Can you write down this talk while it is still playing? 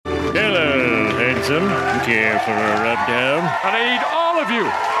Hello, handsome. Care for a rundown? And I need all of you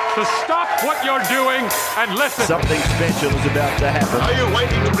to stop what you're doing and listen. Something special is about to happen. Are you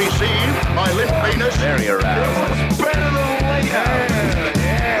waiting to receive my limp penis? Very aroused. Better than later.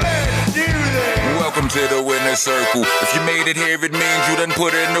 Let's do this. Welcome to the winner's circle. If you made it here, it means you done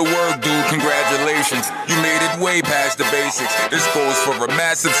put in the work, dude. Congratulations. You made it way past the basics. This calls for a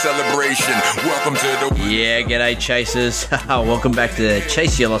massive celebration. Welcome to the... Yeah, g'day chasers. Welcome back to the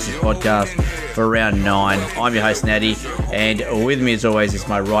Chase Your Losses podcast for round 9. I'm your host, Natty, and with me as always is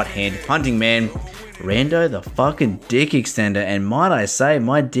my right-hand punting man, Rando the fucking dick extender. And might I say,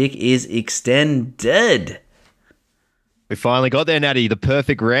 my dick is extended. We finally got there, Natty. The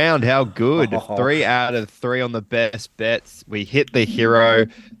perfect round. How good. 3 out of 3 on the best bets. We hit the hero.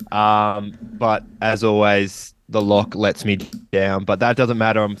 But as always, the lock lets me down. But that doesn't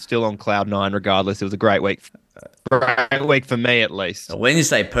matter. I'm still on cloud 9 regardless. It was a great week. Great week for me, at least. When you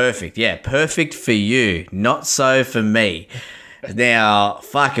say perfect, yeah, perfect for you. Not so for me. Now,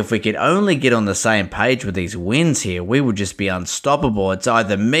 fuck, if we could only get on the same page with these wins here, we would just be unstoppable. It's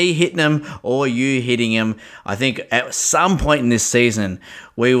either me hitting them or you hitting them. I think at some point in this season,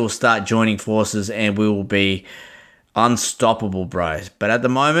 we will start joining forces and we will be unstoppable, bros. But at the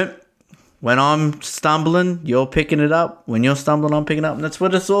moment, when I'm stumbling, you're picking it up. When you're stumbling, I'm picking it up. And that's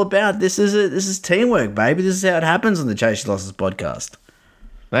what it's all about. This is teamwork, baby. This is how it happens on the Chase Your Losses podcast.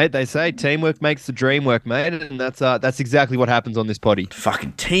 Mate, they say teamwork makes the dream work, mate, and that's exactly what happens on this potty.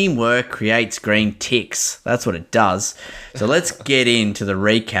 Fucking teamwork creates green ticks. That's what it does. So let's get into the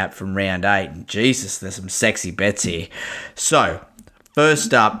recap from round 8. Jesus, there's some sexy bets here. So,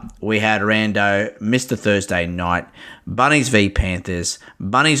 first up, we had Rando, Mr. Thursday Night, Bunnies v Panthers,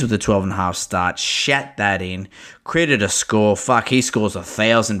 Bunnies with a 12.5 start, shat that in, critted a score, fuck, he scores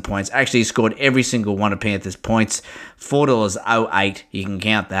 1,000 points, actually he scored every single one of Panthers' points, $4.08, you can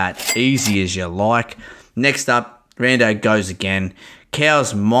count that, easy as you like. Next up, Rando goes again,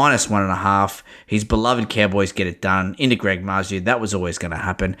 Cows minus 1.5, his beloved Cowboys get it done, into Greg Marzio, that was always going to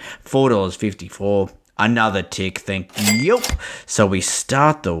happen, $4.54. Another tick, thank you. So we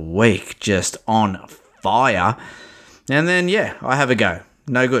start the week just on fire. And then, yeah, I have a go.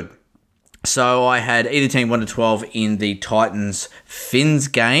 No good. So I had either team 1-12 in the Titans-Finns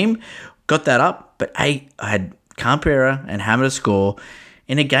game. Got that up, but I had Campera and Hammer to score.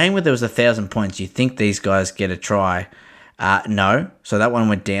 In a game where there was 1,000 points, you think these guys get a try. No. So that one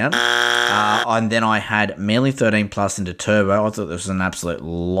went down. And then I had Manly 13 plus into Turbo. I thought this was an absolute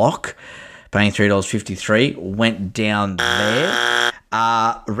lock. Paying $3.53, went down there.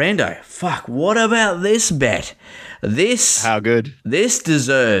 Rando, fuck, what about this bet? How good? This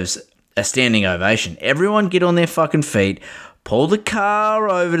deserves a standing ovation. Everyone get on their fucking feet, pull the car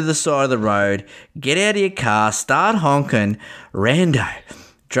over to the side of the road, get out of your car, start honking. Rando,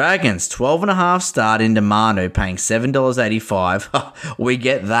 Dragons, 12.5 start into Manu, paying $7.85. We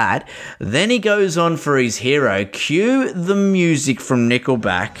get that. Then he goes on for his hero. Cue the music from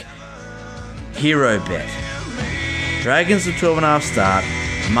Nickelback. Hero bet. Dragons to 12.5 start,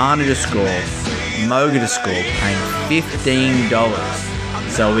 Manu to score, Moga to score, paying $15.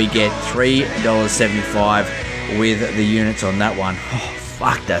 So we get $3.75 with the units on that one. Oh,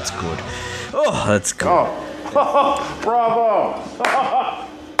 fuck, that's good. Oh, that's good. Oh, bravo. Bravo.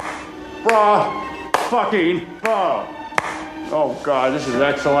 Oh, God, this is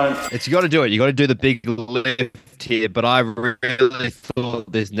excellent. You got to do it. You got to do the big lift here. But I really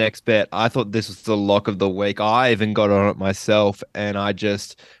thought this next bet, I thought this was the lock of the week. I even got on it myself, and I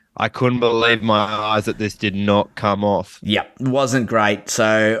couldn't believe my eyes that this did not come off. Yep, wasn't great.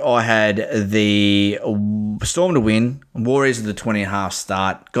 So I had the Storm to win, Warriors with the 20.5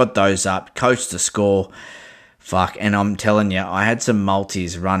 start, got those up, Coach to score. Fuck, and I'm telling you, I had some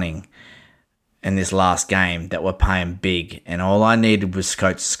multis running in this last game that were paying big, and all I needed was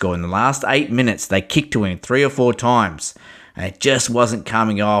Coach to score. In the last 8 minutes, they kicked to him 3 or 4 times, and it just wasn't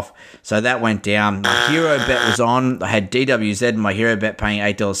coming off, so that went down. My hero bet was on. I had DWZ and my hero bet paying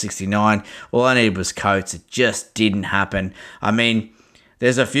 $8.69. All I needed was Coach. It just didn't happen. I mean,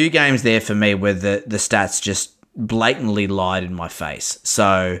 there's a few games there for me where the stats just blatantly lied in my face.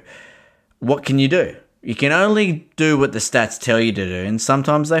 So what can you do? You can only do what the stats tell you to do, and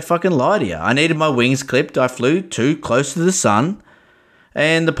sometimes they fucking lie to you. I needed my wings clipped. I flew too close to the sun,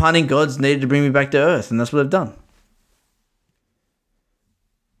 and the punting gods needed to bring me back to earth, and that's what they've done.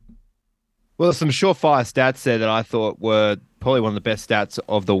 Well, some surefire stats there that I thought were probably one of the best stats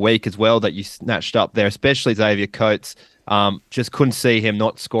of the week as well that you snatched up there, especially Xavier Coates. Just couldn't see him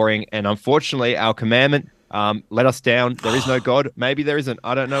not scoring, and unfortunately, our commandment let us down. There is no God. Maybe there isn't.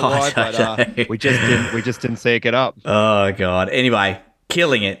 I don't know why, but we just didn't see it get up. Oh God. Anyway,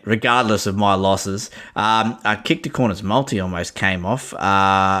 killing it, regardless of my losses. A kick to corners multi almost came off.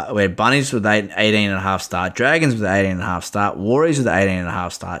 We had Bunnies with 18.5 start, Dragons with 18.5 start, Warriors with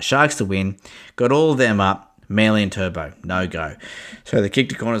 18.5 start, Sharks to win. Got all of them up. Manly and Turbo, no go. So the kick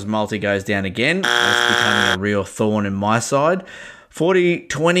to corners multi goes down again. That's becoming a real thorn in my side.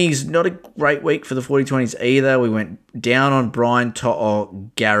 40-20s, not a great week for the 40-20s either. We went down on Brian,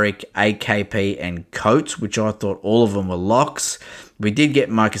 To'o, Garrick, AKP, and Coates, which I thought all of them were locks. We did get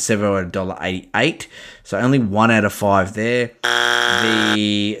Marcasevo at $1.88, so only 1 out of 5 there.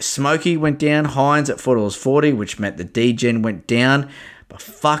 The Smoky went down, Hines at $4.40, which meant the DGen went down. But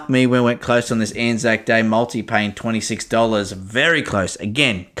fuck me, we went close on this Anzac Day multi, paying $26. Very close.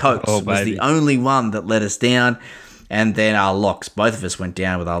 Again, Coates was the only one that let us down. And then our locks. Both of us went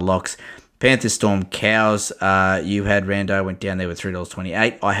down with our locks. Panther Storm Cows. You had Rando, went down there with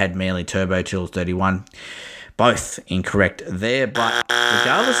 $3.28. I had Manly Turbo, $2.31. Both incorrect there. But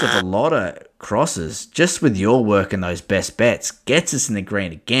regardless of a lot of crosses, just with your work and those best bets, gets us in the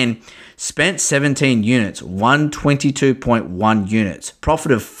green again. Spent 17 units, won 22.1 units.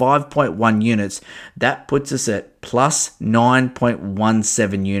 Profit of 5.1 units. That puts us at plus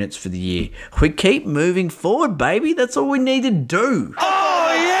 9.17 units for the year. We keep moving forward, baby. That's all we need to do.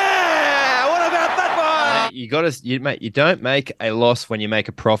 Oh, yeah! What about that one? You don't make a loss when you make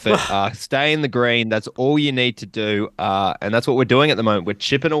a profit. Stay in the green. That's all you need to do. And that's what we're doing at the moment. We're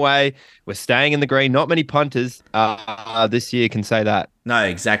chipping away. We're staying in the green. Not many punters this year can say that. No,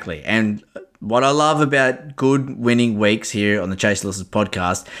 exactly. And what I love about good winning weeks here on the Chase Losses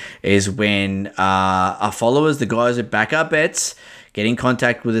podcast is when our followers, the guys that back our bets, get in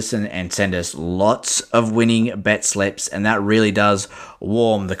contact with us and send us lots of winning bet slips, and that really does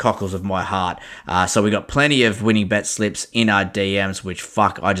warm the cockles of my heart. So we got plenty of winning bet slips in our DMs, which,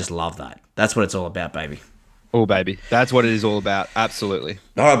 fuck, I just love that. That's what it's all about, baby. Oh, baby. That's what it is all about. Absolutely.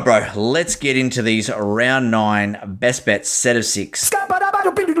 All right, bro. Let's get into these round 9 best bets set of 6. I'm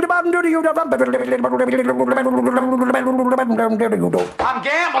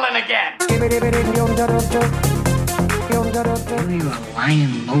gambling again. You're a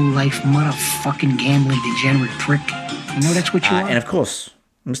lying, low-life, motherfucking gambling degenerate prick. You know that's what you are? And of course,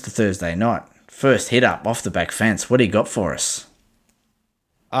 Mr. Thursday Night, first hit up off the back fence. What do you got for us?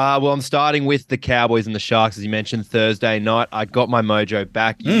 Well, I'm starting with the Cowboys and the Sharks, as you mentioned, Thursday night. I got my mojo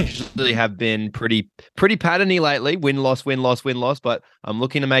back. Usually have been pretty patterny lately. Win-loss, win-loss, win-loss, but I'm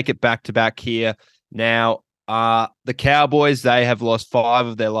looking to make it back-to-back here. Now, the Cowboys, they have lost 5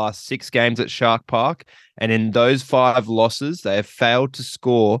 of their last 6 games at Shark Park, and in those 5 losses, they have failed to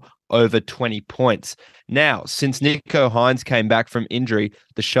score over 20 points. Now, since Nico Hines came back from injury,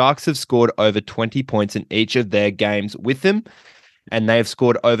 the Sharks have scored over 20 points in each of their games with him, and they have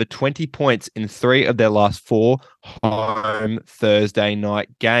scored over 20 points in 3 of their last 4 home Thursday night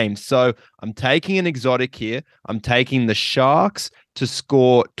games. So I'm taking an exotic here. I'm taking the Sharks to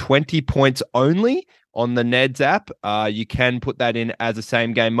score 20 points only on the Neds app. You can put that in as a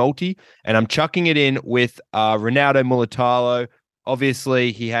same game multi, and I'm chucking it in with Ronaldo Mulatalo.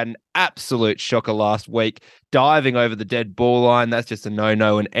 Obviously, he had an absolute shocker last week, diving over the dead ball line. That's just a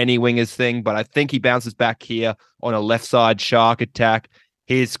no-no in any wingers thing, but I think he bounces back here on a left side Shark attack.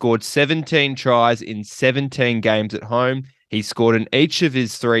 He has scored 17 tries in 17 games at home. He scored in each of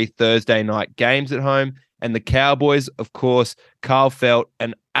his 3 Thursday night games at home. And the Cowboys, of course, Carl Felt,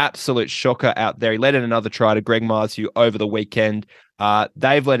 an absolute shocker out there. He let in another try to Greg Marzhew over the weekend.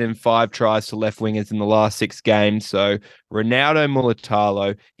 They've let in 5 tries to left wingers in the last 6 games. So Ronaldo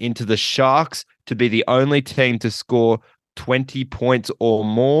Mulatalo into the Sharks to be the only team to score 20 points or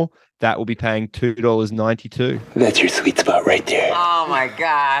more. That will be paying $2.92. That's your sweet spot right there. Oh my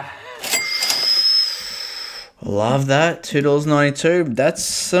God. Love that. $2.92. That's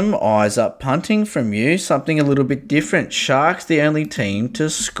some eyes up punting from you. Something a little bit different. Sharks, the only team to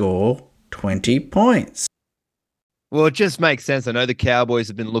score 20 points. Well, it just makes sense. I know the Cowboys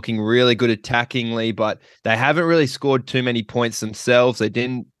have been looking really good attackingly, but they haven't really scored too many points themselves. They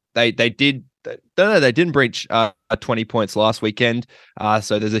didn't breach 20 points last weekend.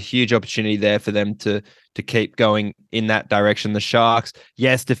 So there's a huge opportunity there for them to keep going in that direction. The Sharks,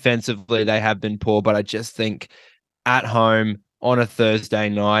 yes, defensively they have been poor, but I just think at home on a Thursday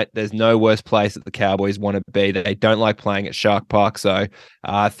night, there's no worse place that the Cowboys want to be. They don't like playing at Shark Park, so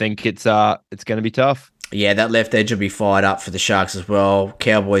I think it's going to be tough. Yeah, that left edge will be fired up for the Sharks as well.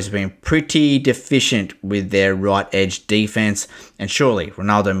 Cowboys have been pretty deficient with their right edge defense, and surely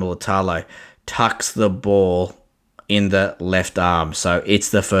Ronaldo Mulatalo tucks the ball in the left arm. So it's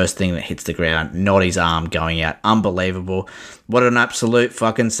the first thing that hits the ground, not his arm going out. Unbelievable. What an absolute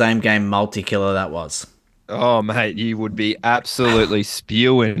fucking same game multi-killer that was. Oh, mate, you would be absolutely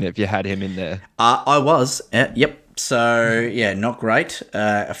spewing if you had him in there. I was. Yep. So, yeah, not great.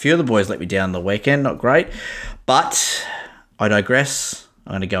 A few of the boys let me down the weekend. Not great. But I digress.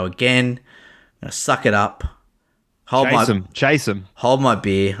 I'm going to go again. I'm going to suck it up. Chase him. Hold my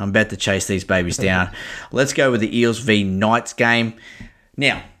beer. I'm about to chase these babies down. Let's go with the Eels v Knights game.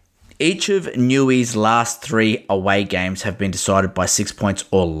 Now, each of Newey's last 3 away games have been decided by 6 points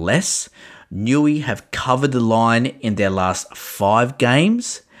or less. Newey have covered the line in their last 5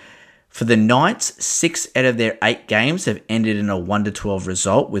 games. For the Knights, 6 out of their 8 games have ended in a 1-12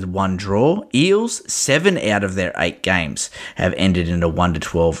 result with 1 draw. Eels, 7 out of their 8 games have ended in a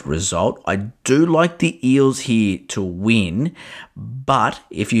 1-12 result. I do like the Eels here to win, but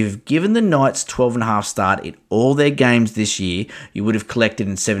if you've given the Knights 12.5 start in all their games this year, you would have collected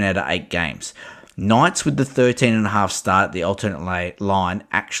in 7 out of 8 games. Knights with the 13.5 start at the alternate line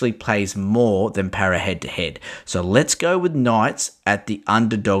actually plays more than Para head-to-head. So let's go with Knights at the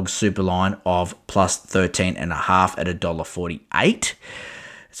underdog super line of plus 13.5 at $1.48.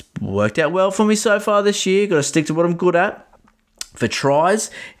 It's worked out well for me so far this year. Got to stick to what I'm good at. For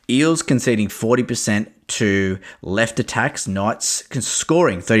tries, Eels conceding 40% to left attacks. Knights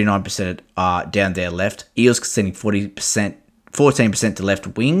scoring 39% down their left. Eels conceding 14% to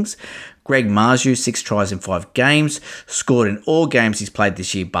left wings. Greg Marju, 6 tries in 5 games, scored in all games he's played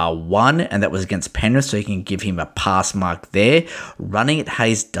this year bar 1, and that was against Penrith, so you can give him a pass mark there. Running at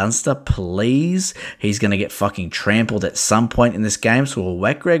Hayes Dunster, please. He's going to get fucking trampled at some point in this game, so we'll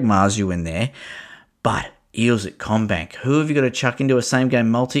whack Greg Marju in there. But Eels at CommBank. Who have you got to chuck into a same-game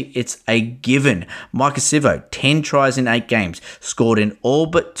multi? It's a given. Micah Sivo, 10 tries in 8 games, scored in all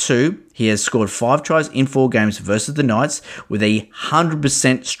but 2. He has scored 5 tries in 4 games versus the Knights with a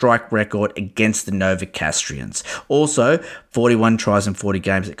 100% strike record against the Novocastrians. Also, 41 tries in 40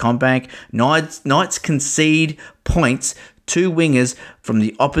 games at CommBank. Knights concede points to wingers from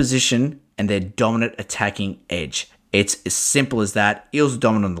the opposition and their dominant attacking edge. It's as simple as that. Eels are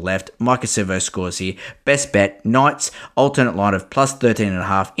dominant on the left. Micah Sivo scores here. Best bet, Knights, alternate line of plus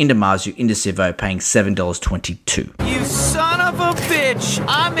 13.5 into Marzu, into Sivo, paying $7.22. You son of a bitch!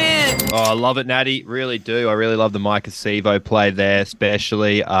 I'm in! Oh, I love it, Natty. Really do. I really love the Micah Sivo play there,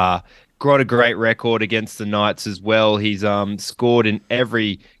 especially. Got a great record against the Knights as well. He's scored in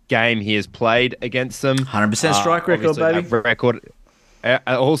every game he has played against them. 100% strike record, baby.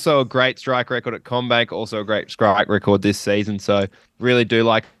 Also a great strike record at CommBank, also a great strike record this season. So really do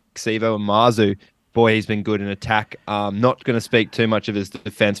like Sivo and Marzu. Boy, he's been good in attack. Not going to speak too much of his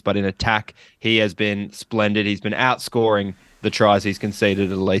defense, but in attack, he has been splendid. He's been outscoring the tries he's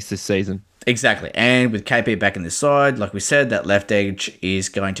conceded at least this season. Exactly. And with KP back in the side, like we said, that left edge is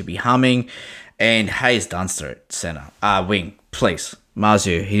going to be humming. And Hayes Dunster at centre. Wing, please.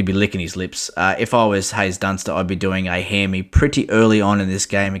 Marzu, he'd be licking his lips. If I was Hayes Dunster, I'd be doing a hammy pretty early on in this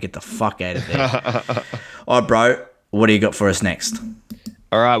game and get the fuck out of there. All right, bro, what do you got for us next?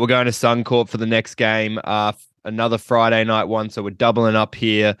 All right, we're going to Suncorp for the next game. Another Friday night one, so we're doubling up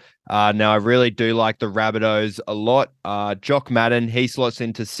here. Now, I really do like the Rabbitohs a lot. Jock Madden, he slots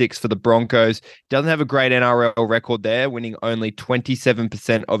into 6 for the Broncos. Doesn't have a great NRL record there, winning only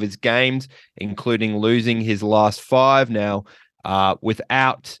 27% of his games, including losing his last 5. Now,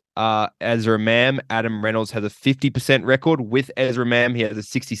 without Ezra Mam, Adam Reynolds has a 50% record. With Ezra Mam, he has a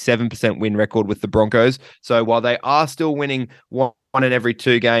 67% win record with the Broncos. So while they are still winning one in every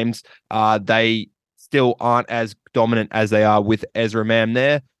 2 games, they still aren't as dominant as they are with Ezra Mam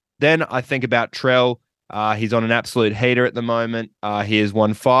there. Then I think about Trell. He's on an absolute heater at the moment. He has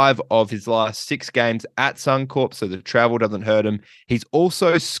won 5 of his last 6 games at Suncorp, so the travel doesn't hurt him. He's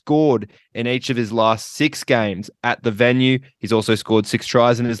also scored in each of his last 6 games at the venue. He's also scored 6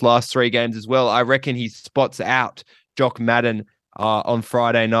 tries in his last 3 games as well. I reckon he spots out Jock Madden on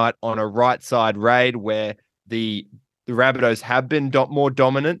Friday night on a right side raid where the Rabbitohs have been more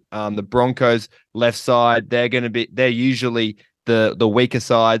dominant. The Broncos left side, they're usually the weaker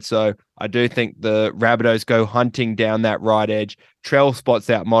side. So I do think the Rabbitohs go hunting down that right edge. Trell spots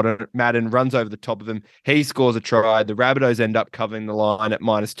out Madden, runs over the top of him. He scores a try. The Rabbitohs end up covering the line at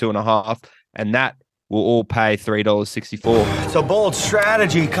 -2.5, and that will all pay $3.64. It's a bold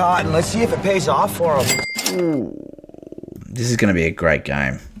strategy, Cotton. Let's see if it pays off for him. Ooh, this is going to be a great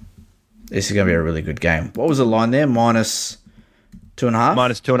game. This is going to be a really good game. What was the line there? -2.5?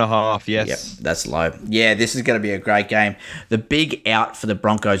 -2.5, yes. Yep, that's low. Yeah, this is going to be a great game. The big out for the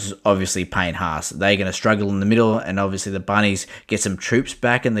Broncos is obviously Payne Haas. They're going to struggle in the middle, and obviously the Bunnies get some troops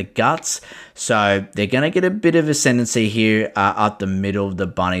back in the guts. So they're going to get a bit of ascendancy here up the middle of the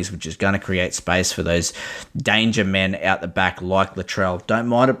Bunnies, which is going to create space for those danger men out the back like Latrell. Don't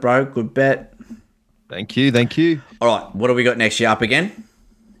mind it, bro. Good bet. Thank you. All right, what do we got next? You up again?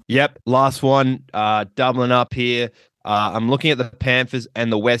 Yep, last one, doubling up here. I'm looking at the Panthers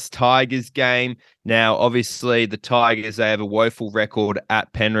and the West Tigers game. Now, obviously, the Tigers, they have a woeful record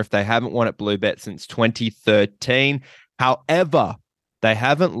at Penrith. They haven't won at Bluebet since 2013. However, they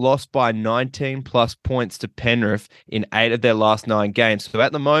haven't lost by 19 plus points to Penrith in 8 of their last 9 games. So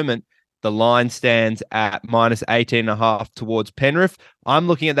at the moment, the line stands at minus 18.5 towards Penrith. I'm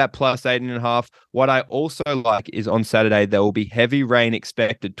looking at that plus 18.5. What I also like is on Saturday, there will be heavy rain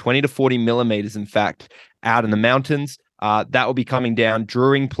expected, 20 to 40 millimeters, in fact, out in the mountains. That will be coming down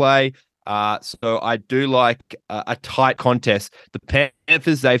during play. So I do like a tight contest. The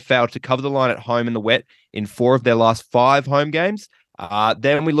Panthers, they failed to cover the line at home in the wet in 4 of their last 5 home games.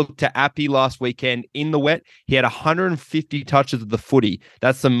 Then we looked to Appy last weekend in the wet. He had 150 touches of the footy.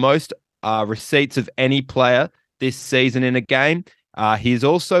 That's the most receipts of any player this season in a game. He's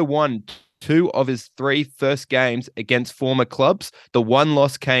also won 2 of his 3 first games against former clubs. The one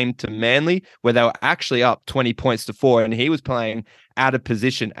loss came to Manly, where they were actually up 20 points to 4, and he was playing out of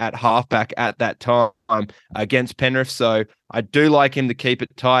position at halfback at that time against Penrith. So I do like him to keep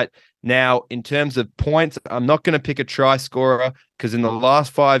it tight. Now, in terms of points, I'm not going to pick a try scorer because in the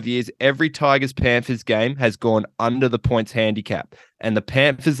last 5 years, every Tigers-Panthers game has gone under the points handicap. And the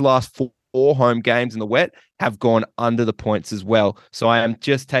Panthers' last 4 home games in the wet have gone under the points as well. So I am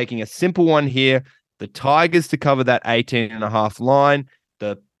just taking a simple one here. The Tigers to cover that 18.5 line.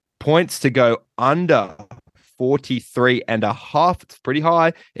 The points to go under 43.5. It's pretty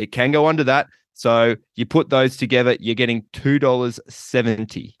high. It can go under that. So you put those together, you're getting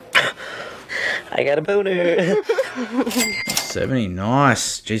 $2.70. I got a boner. 70,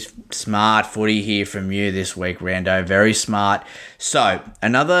 nice. Just smart footy here from you this week, Rando. Very smart. So,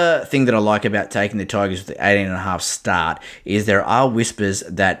 another thing that I like about taking the Tigers with the 18.5 start is there are whispers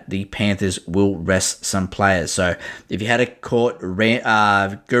that the Panthers will rest some players. So, if you had a caught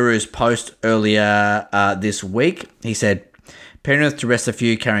Guru's post earlier this week, he said, Penrith to rest a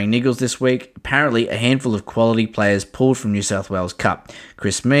few carrying niggles this week. Apparently, a handful of quality players pulled from New South Wales Cup.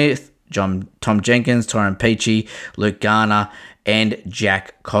 Chris Smith, Tom Jenkins, Tyrone Peachy, Luke Garner, and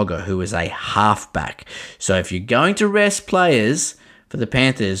Jack Cogger, who is a halfback. So if you're going to rest players for the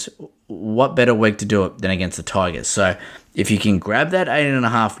Panthers, what better week to do it than against the Tigers? So if you can grab that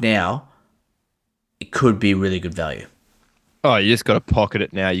 18.5 now, it could be really good value. Oh, you just got to pocket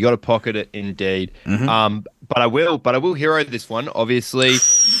it now. You got to pocket it indeed. Mm-hmm. But I will hero this one. Obviously,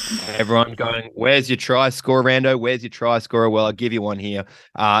 everyone going, where's your try scorer, Rando? Where's your try scorer? Well, I'll give you one here.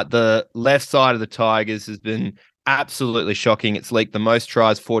 The left side of the Tigers has been absolutely shocking. It's leaked the most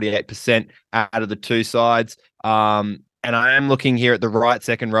tries, 48% out of the 2 sides. And I am looking here at the right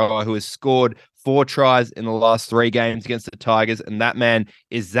second rower who has scored 4 tries in the last 3 games against the Tigers. And that man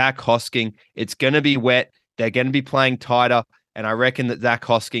is Zach Hosking. It's going to be wet. They're going to be playing tighter. And I reckon that Zach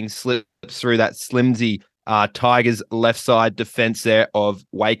Hosking slips through that slimsy Tigers left side defense there of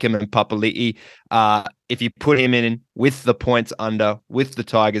Wakeham and Papali'i. If you put him in with the points under, with the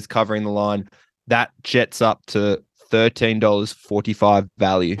Tigers covering the line, that jets up to $13.45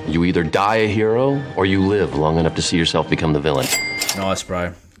 value. You either die a hero or you live long enough to see yourself become the villain. Nice,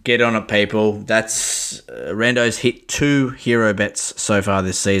 bro. Get on it, people. That's Rando's hit 2 hero bets so far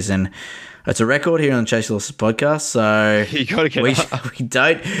this season. It's a record here on the Chase Losses podcast, so you gotta get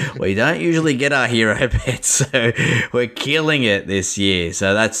we don't usually get our hero bets, so we're killing it this year.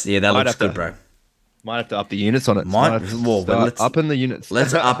 So that looks good, bro. Might have to up the units on it. Let's up in the units.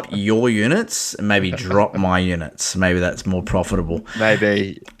 Let's up your units and maybe drop my units. Maybe that's more profitable.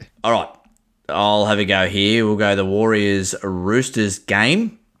 Maybe. All right, I'll have a go here. We'll go the Warriors-Roosters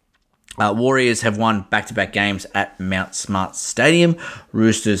game. Warriors have won back-to-back games at Mount Smart Stadium.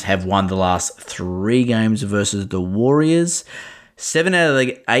 Roosters have won the last 3 games versus the Warriors. 7 out of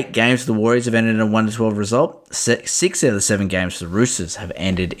the 8 games for the Warriors have ended in a 1-12 result. 6 out of the 7 games for the Roosters have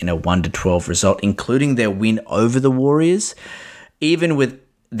ended in a 1-12 result, including their win over the Warriors. Even with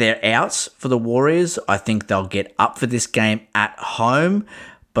their outs for the Warriors, I think they'll get up for this game at home.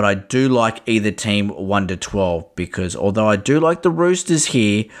 But I do like either team 1-12 because although I do like the Roosters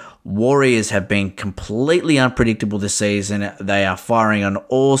here, Warriors have been completely unpredictable this season. They are firing on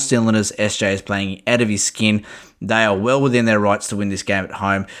all cylinders. SJ is playing out of his skin. They are well within their rights to win this game at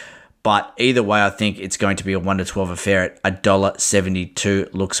home. But either way, I think it's going to be a 1-12 affair at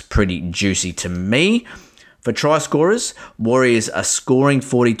 $1.72. Looks pretty juicy to me. For try scorers, Warriors are scoring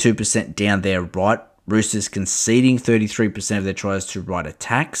 42% down their right. Roosters conceding 33% of their tries to right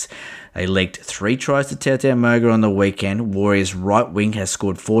attacks. They leaked 3 tries to Tautau Moga on the weekend. Warriors' right wing has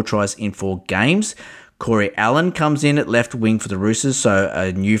scored 4 tries in 4 games. Corey Allen comes in at left wing for the Roosters, so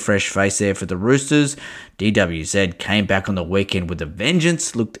a new fresh face there for the Roosters. DWZ came back on the weekend with a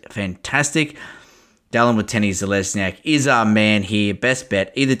vengeance, looked fantastic. Dallin with Tenny Zalesniak is our man here. Best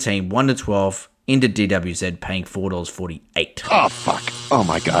bet, either team 1-12 into DWZ, paying $4.48. Oh, fuck. Oh,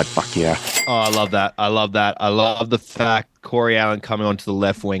 my God. Fuck yeah. Oh, I love that. I love the fact Corey Allen coming onto the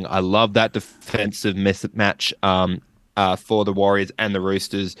left wing. I love that defensive mismatch for the Warriors and the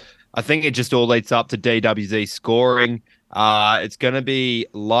Roosters. I think it just all leads up to DWZ scoring. It's going to be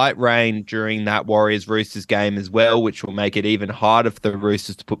light rain during that Warriors-Roosters game as well, which will make it even harder for the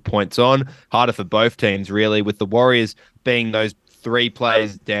Roosters to put points on. Harder for both teams, really, with the Warriors being those 3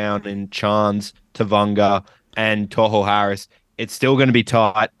 players down in Chance, Tavunga, and Toho Harris. It's still going to be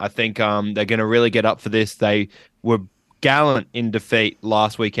tight. I think they're going to really get up for this. They were gallant in defeat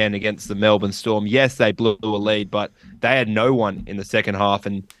last weekend against the Melbourne Storm. Yes, they blew a lead, but they had no one in the second half,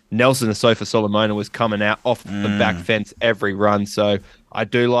 and Nelson Asofa Solomona was coming out off the back fence every run. So I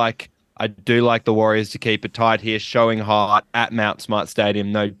do like the Warriors to keep it tight here, showing heart at Mount Smart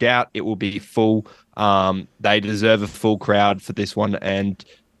Stadium. No doubt it will be full. They deserve a full crowd for this one, and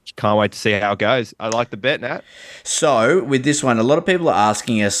can't wait to see how it goes. I like the bet, Nat. So, with this one, a lot of people are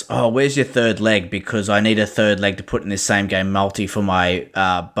asking us, where's your third leg? Because I need a third leg to put in this same game multi for my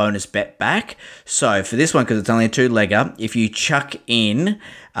bonus bet back. So, for this one, because it's only a 2-legger, if you chuck in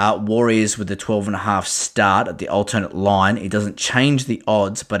Warriors with the 12.5 start at the alternate line, it doesn't change the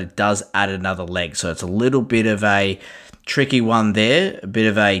odds, but it does add another leg. So, it's a little bit of a tricky one there, a bit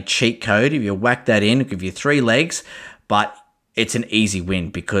of a cheat code. If you whack that in, it'll give you 3 legs, but it's an easy win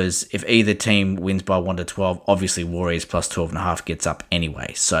because if either team wins by 1-12, obviously Warriors plus 12.5 gets up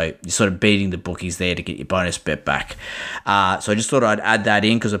anyway. So you're sort of beating the bookies there to get your bonus bet back. So I just thought I'd add that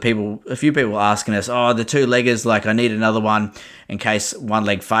in because a few people were asking us, the 2-leggers, like I need another one in case one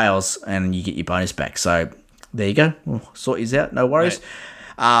leg fails and you get your bonus back. So there you go. We'll sort these out. No worries.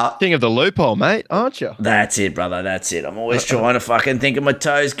 Think of the loophole, mate, aren't you? That's it, brother. That's it. I'm always trying to fucking think of my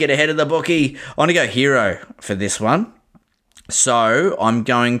toes, get ahead of the bookie. I want to go hero for this one. So I'm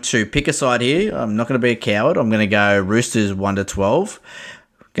going to pick a side here. I'm not going to be a coward. I'm going to go Roosters 1-12.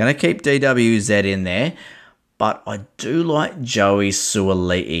 Going to keep DWZ in there. But I do like Joey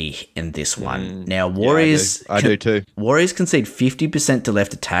Suaalii in this one. Now, Warriors... Yeah, I do too. Warriors concede 50% to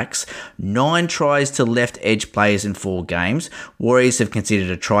left attacks, 9 tries to left edge players in 4 games. Warriors have conceded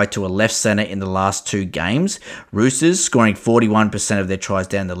a try to a left centre in the last 2 games. Roosters scoring 41% of their tries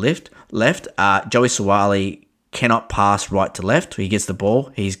down the left. Joey Suaalii cannot pass right to left. He gets the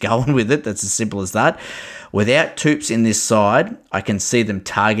ball. He's going with it. That's as simple as that. Without Toops in this side, I can see them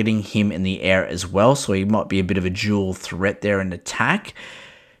targeting him in the air as well. So he might be a bit of a dual threat there in attack.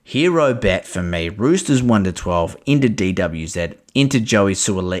 Hero bet for me. Roosters 1-12 into DWZ, into Joey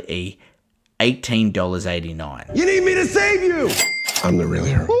Suaalii, $18.89. You need me to save you. I'm the real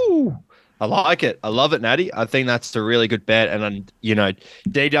hero. Woo. I like it. I love it, Natty. I think that's a really good bet. And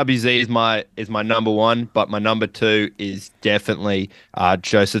DWZ is my number 1, but my number 2 is definitely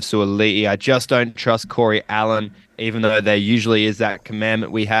Joseph Suaalii. I just don't trust Corey Allen, even though there usually is that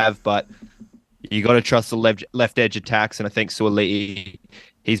commandment we have. But you got to trust the left edge attacks, and I think Suaalii,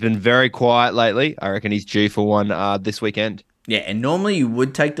 he's been very quiet lately. I reckon he's due for one this weekend. Yeah, and normally you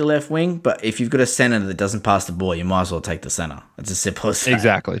would take the left wing, but if you've got a centre that doesn't pass the ball, you might as well take the centre. It's as simple as that.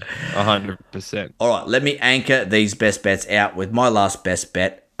 Exactly. 100%. All right, let me anchor these best bets out with my last best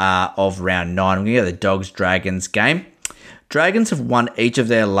bet of round 9. I'm going to go the Dogs-Dragons game. Dragons have won each of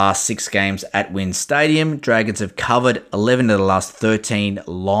their last 6 games at Wynn Stadium. Dragons have covered 11 of the last 13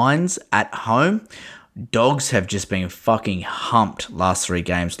 lines at home. Dogs have just been fucking humped last 3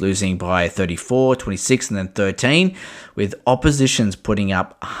 games, losing by 34, 26, and then 13, with oppositions putting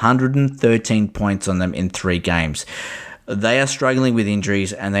up 113 points on them in 3 games. They are struggling with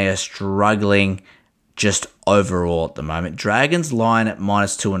injuries, and they are struggling just overall at the moment. Dragons line at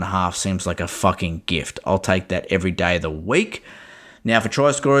 -2.5 seems like a fucking gift. I'll take that every day of the week. Now for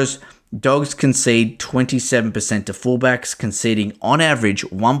try scorers, Dogs concede 27% to fullbacks, conceding on average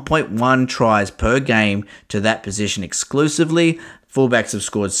 1.1 tries per game to that position exclusively. Fullbacks have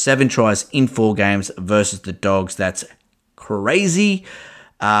scored 7 tries in 4 games versus the Dogs. That's crazy.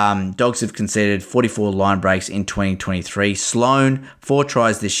 Dogs have conceded 44 line breaks in 2023. Sloan, 4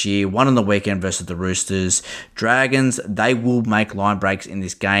 tries this year, 1 on the weekend versus the Roosters. Dragons, they will make line breaks in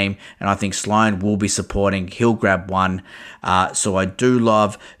this game, and I think Sloan will be supporting. He'll grab 1. So I do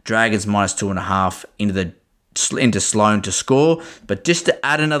love Dragons -2.5 into Sloan to score. But just to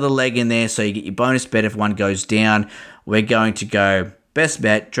add another leg in there so you get your bonus bet if one goes down, we're going to go Best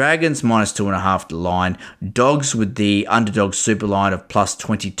bet, Dragons minus 2.5 the line. Dogs with the underdog super line of plus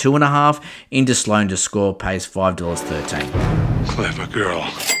 22.5. Into Sloan to score pays $5.13. Clever girl.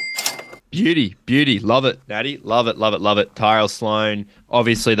 Beauty. Love it, Natty. Love it. Tyrell Sloan.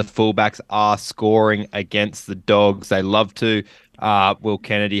 Obviously, the fullbacks are scoring against the Dogs. They love to. Will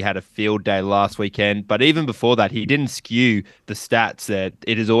Kennedy had a field day last weekend, but even before that, he didn't skew the stats there.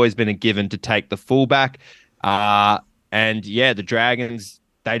 It has always been a given to take the fullback. And yeah, the Dragons,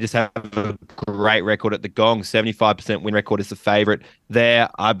 they just have a great record at the Gong. 75% win record is the favorite there.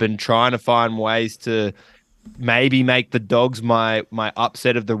 I've been trying to find ways to maybe make the Dogs my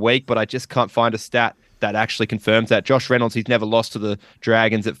upset of the week, but I just can't find a stat that actually confirms that. Josh Reynolds, he's never lost to the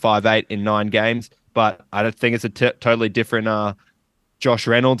Dragons at 5'8" in 9 games, but I don't think it's a totally different Josh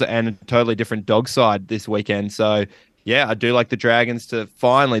Reynolds and a totally different dog side this weekend. So yeah, I do like the Dragons to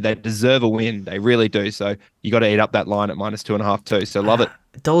finally, they deserve a win. They really do. So you got to eat up that line at minus 2.5 too. So love it.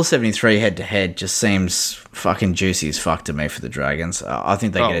 $1.73 head to head just seems fucking juicy as fuck to me for the Dragons. I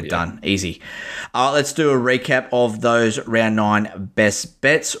think they get it done. Easy. Let's do a recap of those round 9 best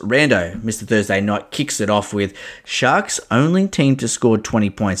bets. Rando, Mr. Thursday Night, kicks it off with Sharks only team to score 20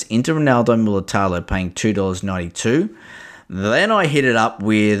 points into Ronaldo Mulatalo paying $2.92. Then I hit it up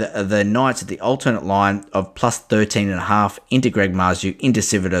with the Knights at the alternate line of plus 13.5 into Greg Marzu, into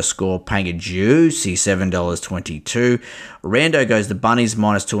Civido score, paying a juicy $7.22. Rando goes the Bunnies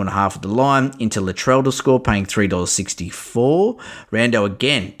minus 2.5 at the line, into Latrell to score, paying $3.64. Rando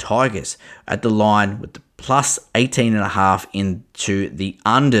again, Tigers at the line with the plus 18.5 into the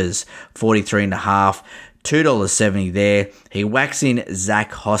unders, 43.5. $2.70 there. He whacks in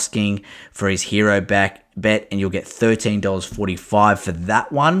Zach Hosking for his hero bet, and you'll get $13.45 for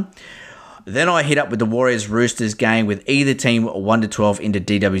that one. Then I hit up with the Warriors Roosters game with either team 1-12 into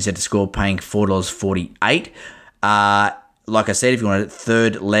DWZ to score, paying $4.48. Like I said, if you want a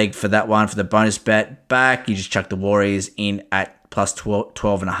third leg for that one for the bonus bet back, you just chuck the Warriors in at plus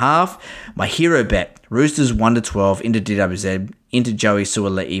 12.5. My hero bet, Roosters 1-12 into DWZ, into Joey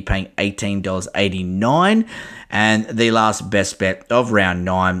Suoliti, paying $18.89. And the last best bet of round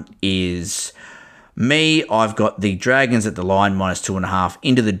 9 is me. I've got the Dragons at the line minus 2.5,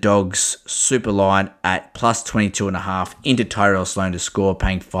 into the Dogs super line at plus 22.5, into Tyrell Sloan to score,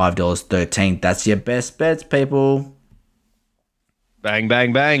 paying $5.13. That's your best bets, people. Bang,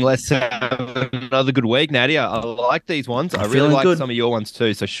 bang, bang. Let's have another good week, Natty. I like these ones. I really like some of your ones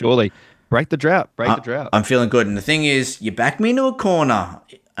too. So surely break the drought. Break the drought. I'm feeling good. And the thing is, you back me into a corner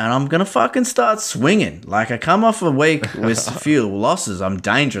and I'm going to fucking start swinging. Like, I come off a week with a few losses. I'm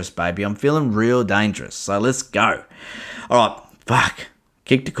dangerous, baby. I'm feeling real dangerous. So let's go. All right. Fuck.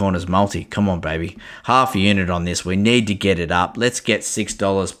 Kick the corners multi. Come on, baby. Half a unit on this. We need to get it up. Let's get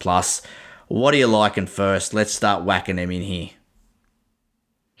 $6 plus. What are you liking first? Let's start whacking them in here.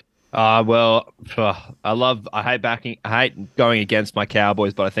 I hate going against my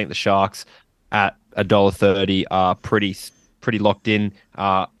Cowboys, but I think the Sharks at $1.30 are pretty locked in.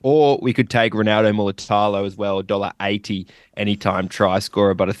 Or we could take Ronaldo Mulatalo as well, $1.80 anytime try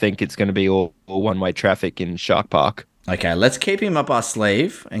scorer, but I think it's going to be all one-way traffic in Shark Park. Okay, let's keep him up our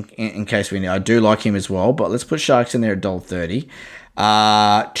sleeve in case we need. I do like him as well, but let's put Sharks in there at $1.30.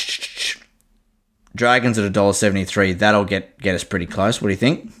 Dragons at $1.73. That'll get us pretty close. What do you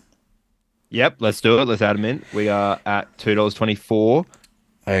think? Yep, let's do it. Let's add them in. We are at $2.24.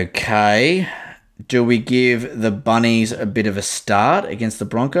 Okay. Do we give the Bunnies a bit of a start against the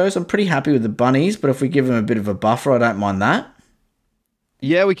Broncos? I'm pretty happy with the Bunnies, but if we give them a bit of a buffer, I don't mind that.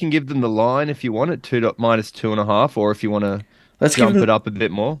 Yeah, we can give them the line if you want it, minus 2.5, or if you want to jump it up a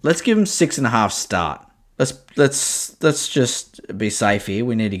bit more. Let's give them 6.5 start. Let's just be safe here.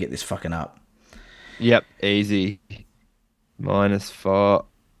 We need to get this fucking up. Yep, easy.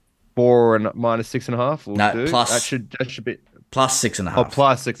 -4 and minus 6.5. No, plus that should be plus 6.5. Oh,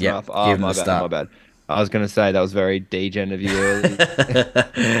 plus 6.5. Yep, Oh, my bad. I was going to say that was very degen of you early.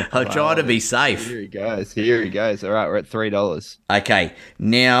 I'm trying to be safe. Here he goes. All right, we're at $3. Okay,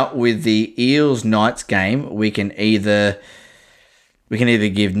 now with the Eels Knights game, we can either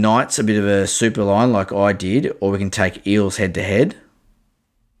give Knights a bit of a super line like I did, or we can take Eels head to head.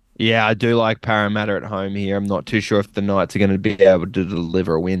 Yeah, I do like Parramatta at home here. I'm not too sure if the Knights are going to be able to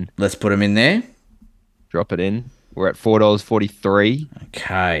deliver a win. Let's put them in there. Drop it in. We're at $4.43.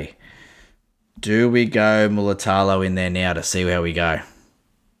 Okay. Do we go Mulatalo in there now to see how we go?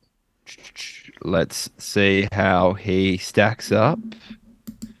 Let's see how he stacks up.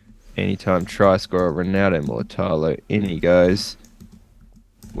 Anytime try scorer, Ronaldo Mulatalo. In he goes.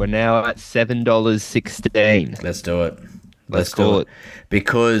 We're now at $7.16. Let's do it. Let's do it.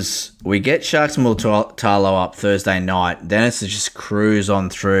 Because we get Sharks and Multalo up Thursday night. Then it's just cruise on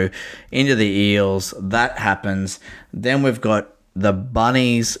through into the Eels. That happens. Then we've got the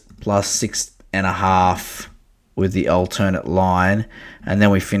Bunnies plus 6.5 with the alternate line. And then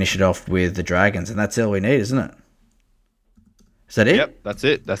we finish it off with the Dragons. And that's all we need, isn't it? Is that it? Yep, that's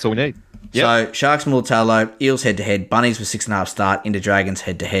it. That's all we need. Yep. So Sharks and Multalo, Eels head-to-head, Bunnies with 6.5 start, into Dragons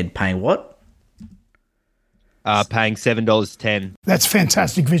head-to-head, paying what? Paying $7.10. That's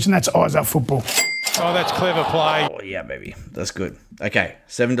fantastic vision. That's eyes up football. Oh, that's clever play. Oh, yeah, baby. That's good. Okay,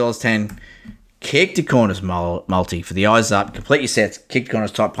 $7.10. Kick to corners multi for the eyes up. Complete your sets. Kick to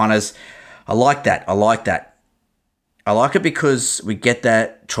corners type punters. I like that. I like it because we get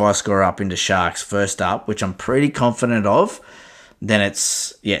that try scorer up into Sharks first up, which I'm pretty confident of. Then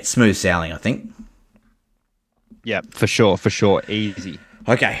it's smooth sailing, I think. Yeah, for sure. Easy.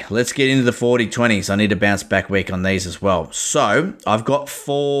 Okay, let's get into the 40-20s. I need to bounce back week on these as well. So, I've got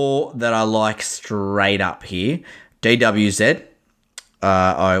 4 that I like straight up here. DWZ.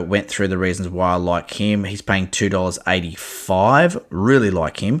 I went through the reasons why I like him. He's paying $2.85. Really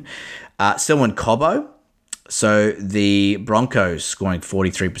like him. Selwyn Cobbo. So the Broncos scoring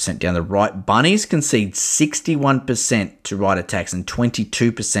 43% down the right. Bunnies concede 61% to right attacks and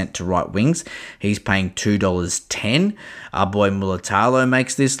 22% to right wings. He's paying $2.10. Our boy Mulatalo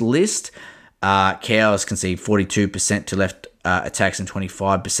makes this list. Cows concede 42% to left attacks and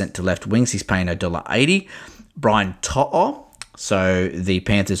 25% to left wings. He's paying $1.80. Brian To'o. So the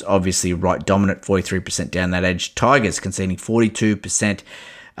Panthers obviously right dominant, 43% down that edge. Tigers conceding 42%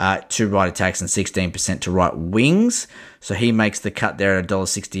 to right attacks and 16% to right wings. So he makes the cut there at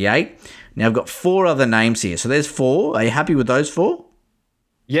 $1.68. Now I've got 4 other names here. So there's 4. Are you happy with those 4?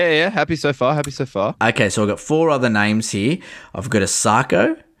 Yeah. Happy so far. Okay, so I've got 4 other names here. I've got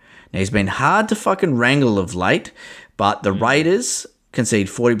Asako. Now he's been hard to fucking wrangle of late, but the Raiders concede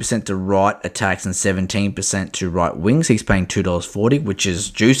 40% to right attacks and 17% to right wings. He's paying $2.40, which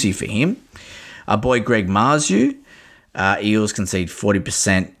is juicy for him. Our boy Greg Marzu. Eels concede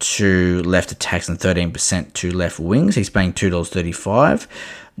 40% to left attacks and 13% to left wings. He's paying $2.35.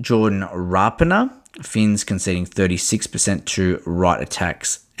 Jordan Rapana. Finns conceding 36% to right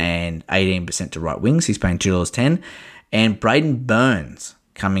attacks and 18% to right wings. He's paying $2.10. And Braden Burns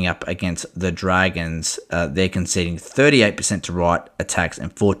coming up against the Dragons. They're conceding 38% to right attacks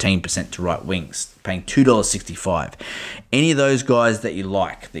and 14% to right wings. Paying $2.65. Any of those guys that you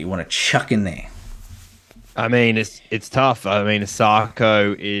like, that you want to chuck in there? I mean, it's tough. I mean,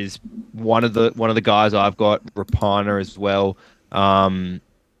 Asako is one of the guys I've got. Rapana as well. I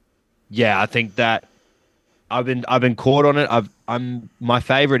think that I've been caught on it. My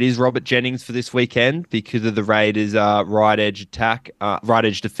favorite is Robert Jennings for this weekend because of the Raiders' right edge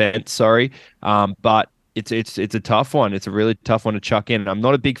defense. Sorry, but it's a tough one. It's a really tough one to chuck in. I'm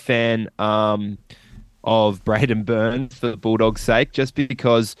not a big fan of Braden Burns for the Bulldogs' sake, just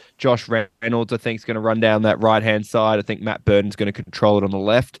because Josh Reynolds, I think, is going to run down that right-hand side. I think Matt Burton's going to control it on the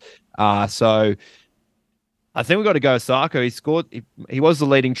left. So I think we've got to go Asako. He was the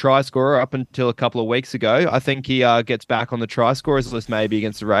leading try scorer up until a couple of weeks ago. I think he gets back on the try scorers list maybe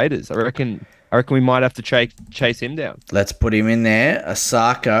against the Raiders. I reckon we might have to chase him down. Let's put him in there.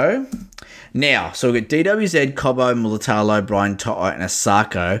 Asako. Now, so we've got DWZ, Cobbo, Mulatalo, Brian To'o, and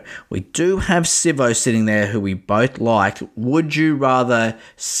Asako. We do have Sivo sitting there who we both liked. Would you rather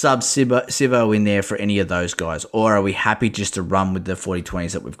sub Sivo in there for any of those guys? Or are we happy just to run with the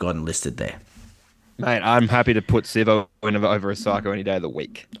 40-20s that we've got listed there? Mate, I'm happy to put Sivo in over Asako any day of the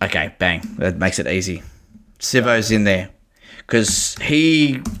week. Okay, bang. That makes it easy. Sivo's in there. Because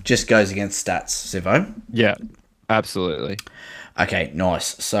he just goes against stats, Sivo. Yeah, absolutely. Okay,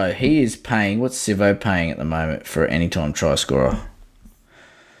 nice. So he is paying, what's Sivo paying at the moment for anytime try scorer?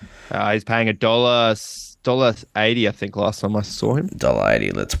 He's paying $1.80, I think, last time I saw him.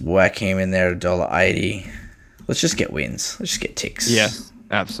 $1.80. Let's whack him in there at $1.80. Let's just get wins. Let's just get ticks. Yeah,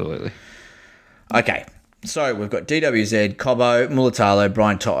 absolutely. Okay, so we've got DWZ, Cobbo, Mulatalo,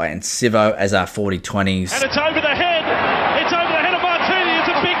 Brian To'o, and Sivo as our 40-20s. And it's over the head. It's over the head of Martini. It's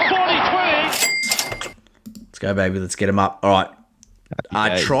a big 40-20. Let's go, baby. Let's get him up. All right.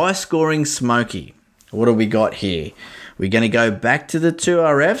 Our try-scoring Smokey. What do we got here? We're going to go back to the 2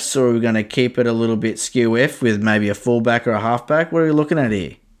 RFs, or are we going to keep it a little bit skew-F with maybe a fullback or a halfback? What are we looking at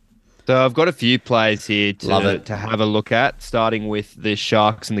here? So I've got a few plays here to have a look at, starting with the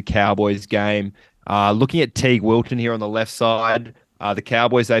Sharks and the Cowboys game. Looking at Teague Wilton here on the left side. The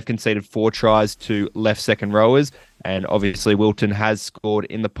Cowboys, they've conceded 4 tries to left second rowers, and obviously Wilton has scored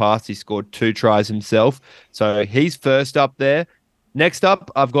in the past. He scored 2 tries himself. So he's first up there. Next up,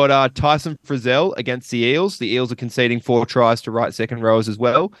 I've got Tyson Frizzell against the Eels. The Eels are conceding 4 tries to right second rowers as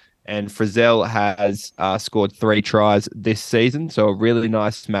well. And Frizzell has scored 3 tries this season. So a really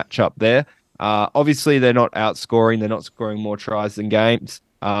nice matchup there. Obviously, they're not outscoring. They're not scoring more tries than games.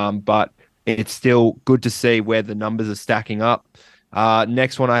 But it's still good to see where the numbers are stacking up.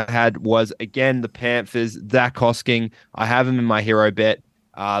 Next one I had was, again, the Panthers, Zach Hosking. I have him in my hero bet.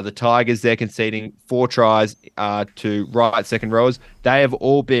 The Tigers, they're conceding 4 tries to right second rowers. They have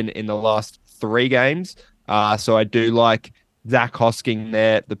all been in the last 3 games. So I do like Zach Hosking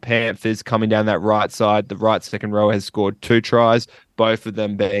there. The Panthers coming down that right side. The right second row has scored 2 tries, both of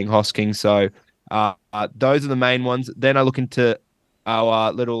them being Hosking. So those are the main ones. Then I look into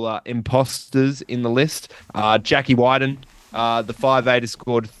our little imposters in the list. Jackie Wyden, the 5'8", has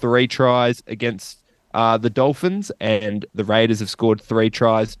scored 3 tries against the Dolphins, and the Raiders have scored 3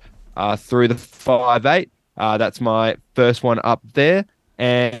 tries through the 5'8". That's my first one up there,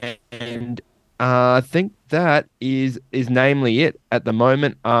 and I think that is namely it at the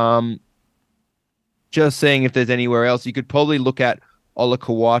moment. Just seeing if there's anywhere else. You could probably look at Ola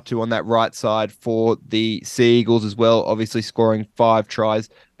Kawatu on that right side for the Sea Eagles as well, obviously scoring 5 tries,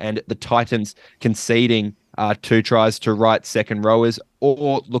 and the Titans conceding 2 tries to right second rowers.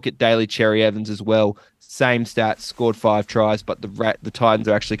 Or look at Daly Cherry Evans as well. Same stats, scored 5 tries, but the Titans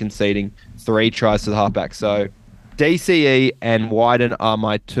are actually conceding 3 tries to the halfback. So DCE and Wyden are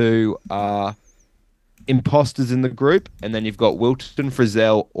my 2 imposters in the group. And then you've got Wilton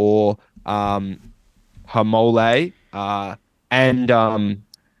Frizzell or Hamole and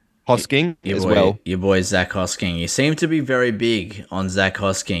Hosking well. Your boy Zach Hosking. You seem to be very big on Zach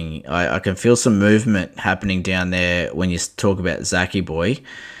Hosking. I can feel some movement happening down there when you talk about Zachy boy.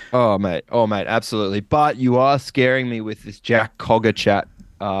 Oh, mate, absolutely. But you are scaring me with this Jack Cogger chat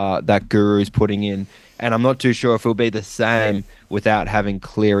that Guru's putting in. And I'm not too sure if it'll be the same without having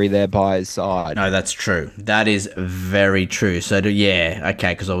Cleary there by his side. No, that's true. That is very true. So,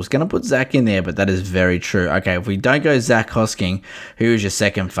 because I was going to put Zach in there, but that is very true. Okay, if we don't go Zach Hosking, who is your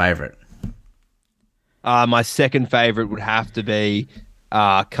second favourite? My second favourite would have to be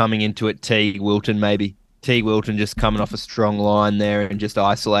coming into it, Teague Wilton, maybe. Teague Wilton just coming off a strong line there and just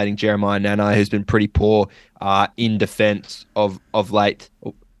isolating Jeremiah Nanai, who's been pretty poor in defence of late.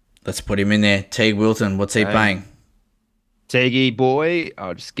 Let's put him in there. Teague Wilton, what's he paying? Teague boy,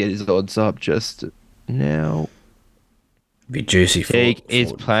 I'll just get his odds up just now. Be juicy. Teague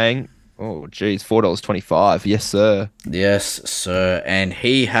is paying, $4.25. Yes, sir. Yes, sir. And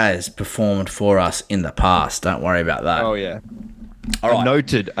he has performed for us in the past. Don't worry about that. Oh, yeah. All right.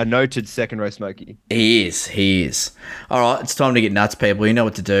 A noted second row smoky. He is. All right, it's time to get nuts, people. You know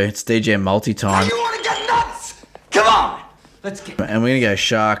what to do. It's DJ multi time. You want to get nuts? Come on. Let's get. And we're going to go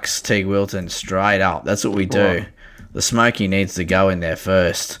Sharks, Teague Wilton, straight up. That's what we do. The smoky needs to go in there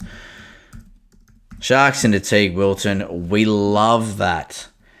first. Sharks into Teague Wilton. We love that.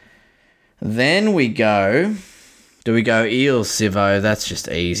 Then we go... Do we go Eels, Sivo? That's just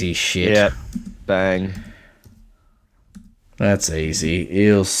easy shit. Yeah. Bang. That's easy.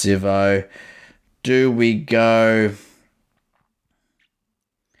 Eels, Sivo. Do we go...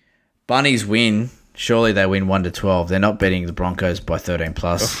 Bunnies win. Surely they win 1-12. They're not betting the Broncos by 13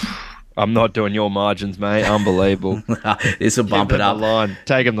 plus. I'm not doing your margins, mate. Unbelievable. This will bump it up.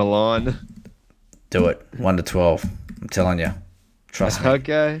 Take him the line. Do it. 1-12. I'm telling you. Trust me.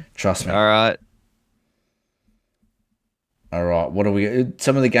 Okay. Trust me. All right. What are we?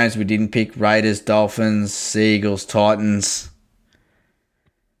 Some of the games we didn't pick: Raiders, Dolphins, Sea Eagles, Titans.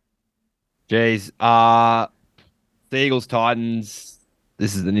 Jeez. The Eagles, Titans.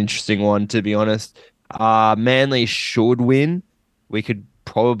 This is an interesting one, to be honest. Manly should win. We could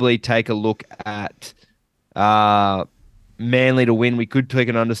probably take a look at Manly to win. We could take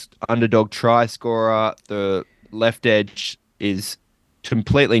an underdog try scorer. The left edge is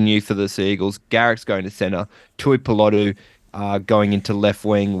completely new for the Seagulls. Garrick's going to centre. Tui Pilotu going into left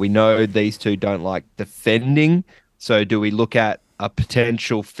wing. We know these two don't like defending. So do we look at a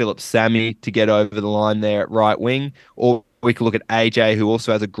potential Philip Sammy to get over the line there at right wing? Or we could look at AJ, who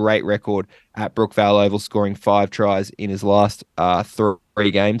also has a great record at Brookvale Oval, scoring 5 tries in his last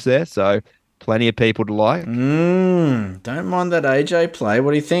 3 games there. So plenty of people to like. Don't mind that AJ play. What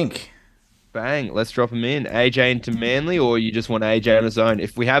do you think? Bang, let's drop him in. AJ into Manly, or you just want AJ on his own?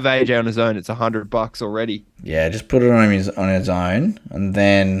 If we have AJ on his own, it's $100 already. Yeah, just put it on his own. And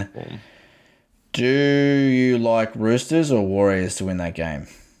then, do you like Roosters or Warriors to win that game?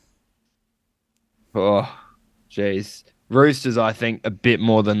 Oh, jeez. Roosters, I think, a bit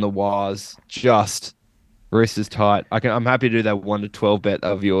more than the Wars. Just Roosters tight. I'm happy to do that 1-12 bet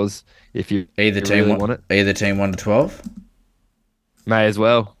of yours if you either really team want it. Either team 1-12. May as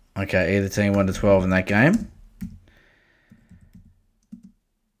well. Okay, either team 1 to 12 in that game.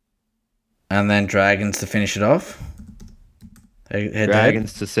 And then Dragons to finish it off.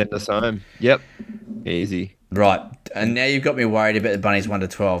 Dragons to send us home. Yep. Easy. Right. And now you've got me worried about the Bunnies 1 to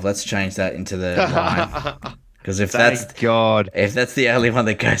 12. Let's change that into the line. Because if that's the only one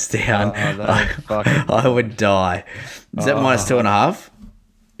that goes down, I would die. Is that minus 2.5?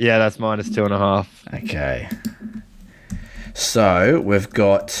 Yeah, that's minus 2.5. Okay. So we've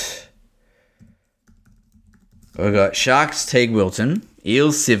got Sharks Teague Wilton,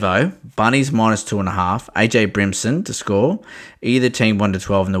 Eels Sivo, Bunnies minus 2.5, AJ Brimson to score, either team 1 to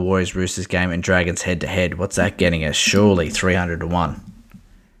 12 in the Warriors Roosters game, and Dragons head to head. What's that getting us? Surely 300 to 1.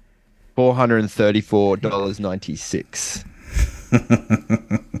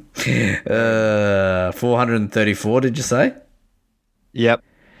 $434.96. 434, did you say? Yep.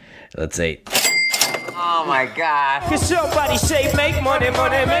 Let's eat. Oh my God. Can somebody say make money,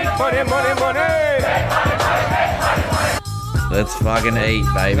 money, make money, money, money? Let's fucking eat,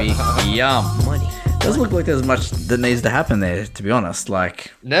 baby. Yum. Doesn't look like there's much that needs to happen there, to be honest.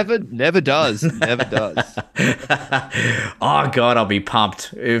 Like never does. Never does. Oh God, I'll be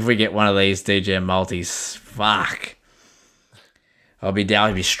pumped if we get one of these DJ multis. Fuck. I'll be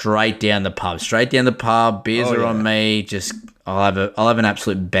straight down the pub. Beers are on me. I'll have an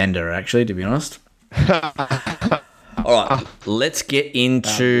absolute bender, actually, to be honest. All right, let's get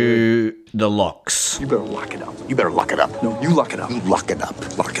into the locks. You better lock it up. No, you lock it up. Lock it up.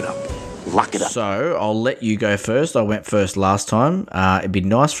 So I'll let you go first. I went first last time. It'd be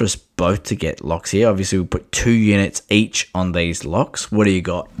nice for us both to get locks here. Obviously, we'll put 2 units each on these locks. What do you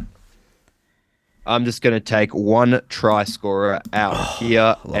got? I'm just going to take one try scorer out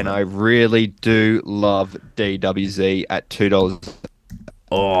here, and I really do love DWZ at $2.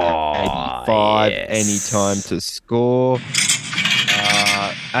 85 anytime to score.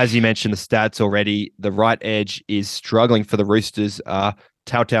 As you mentioned, the stats already, the right edge is struggling for the Roosters.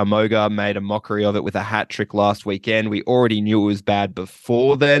 Tautau Moga made a mockery of it with a hat trick last weekend. We already knew it was bad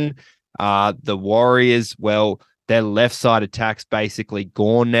before then. The Warriors, well, their left side attack's basically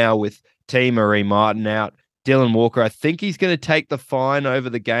gone now with T. Marie Martin out. Dylan Walker, I think he's going to take the fine over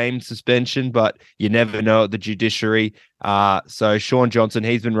the game suspension, but you never know at the judiciary. So Sean Johnson,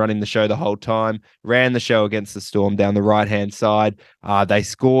 he's been running the show the whole time, ran the show against the Storm down the right-hand side. They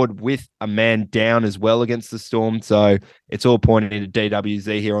scored with a man down as well against the Storm, so it's all pointing to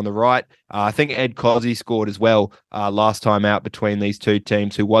DWZ here on the right. I think Ed Cozzy scored as well last time out between these two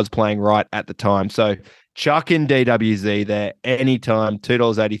teams, who was playing right at the time. So chuck in DWZ there anytime,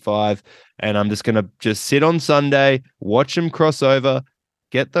 $2.85. And I'm just going to sit on Sunday, watch them cross over,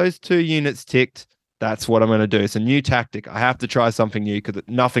 get those 2 units ticked. That's what I'm going to do. It's a new tactic. I have to try something new because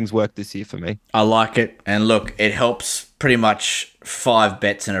nothing's worked this year for me. I like it. And look, it helps pretty much 5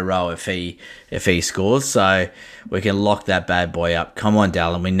 bets in a row if he scores. So we can lock that bad boy up. Come on,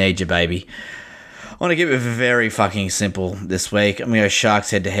 Dallin. We need you, baby. I want to keep it very fucking simple this week. I'm going to go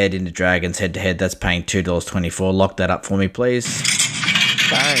Sharks head-to-head into Dragons head-to-head. That's paying $2.24. Lock that up for me, please.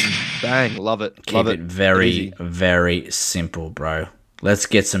 Bang. Love it. Keep it very, very simple, bro. Let's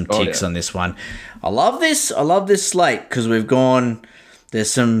get some ticks on this one. I love this slate because we've gone...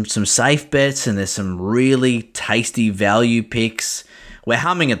 There's some safe bets and there's some really tasty value picks. We're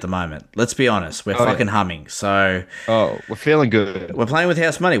humming at the moment. Let's be honest. We're fucking humming. So... we're feeling good. We're playing with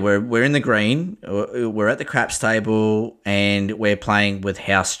house money. We're in the green. We're at the craps table and we're playing with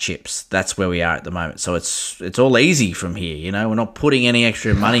house chips. That's where we are at the moment. So it's all easy from here. You know, we're not putting any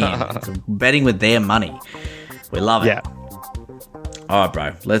extra money in. It's betting with their money. We love it. Yeah. All right,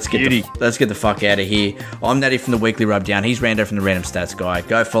 bro. Let's get the fuck out of here. I'm Natty from the Weekly Rubdown. He's Rando from the Random Stats Guy.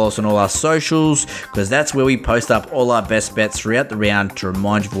 Go follow us on all our socials because that's where we post up all our best bets throughout the round to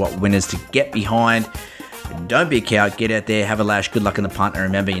remind you of what winners to get behind. Don't be a coward. Get out there, have a lash. Good luck in the punt, and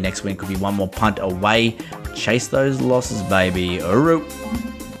remember, your next win could be one more punt away. Chase those losses, baby. Uru.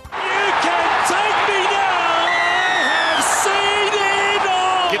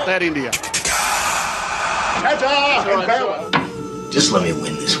 Get that India. Just let me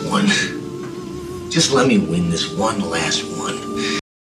win this one. Just let me win this one last one.